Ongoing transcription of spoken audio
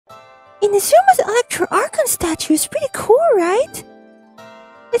Inazuma's Electro Archon statue is pretty cool, right?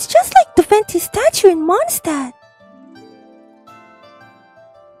 It's just like the Venti statue in Mondstadt.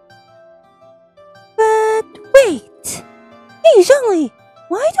 But wait! Hey Zhongli,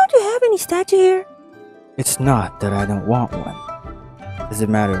 why don't you have any statue here? It's not that I don't want one. As a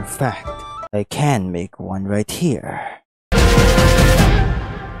matter of fact, I can make one right here.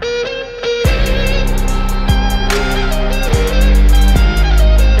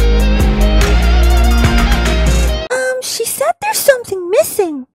 She said there's something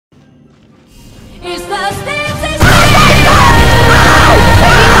missing.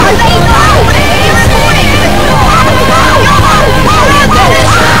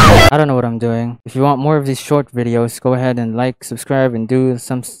 I don't know what I'm doing. If you want more of these short videos, go ahead and like, subscribe, and do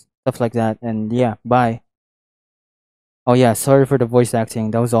some stuff like that. And yeah, bye. Oh yeah, sorry for the voice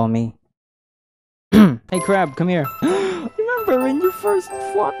acting. That was all me. Hey Crab, come here. Remember when you first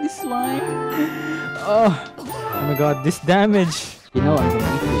fought this slime? Oh my god, this damage. You know I'm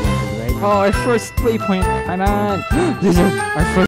gonna eat you, right? Oh, our first waypoint. I'm on. Lizard, our first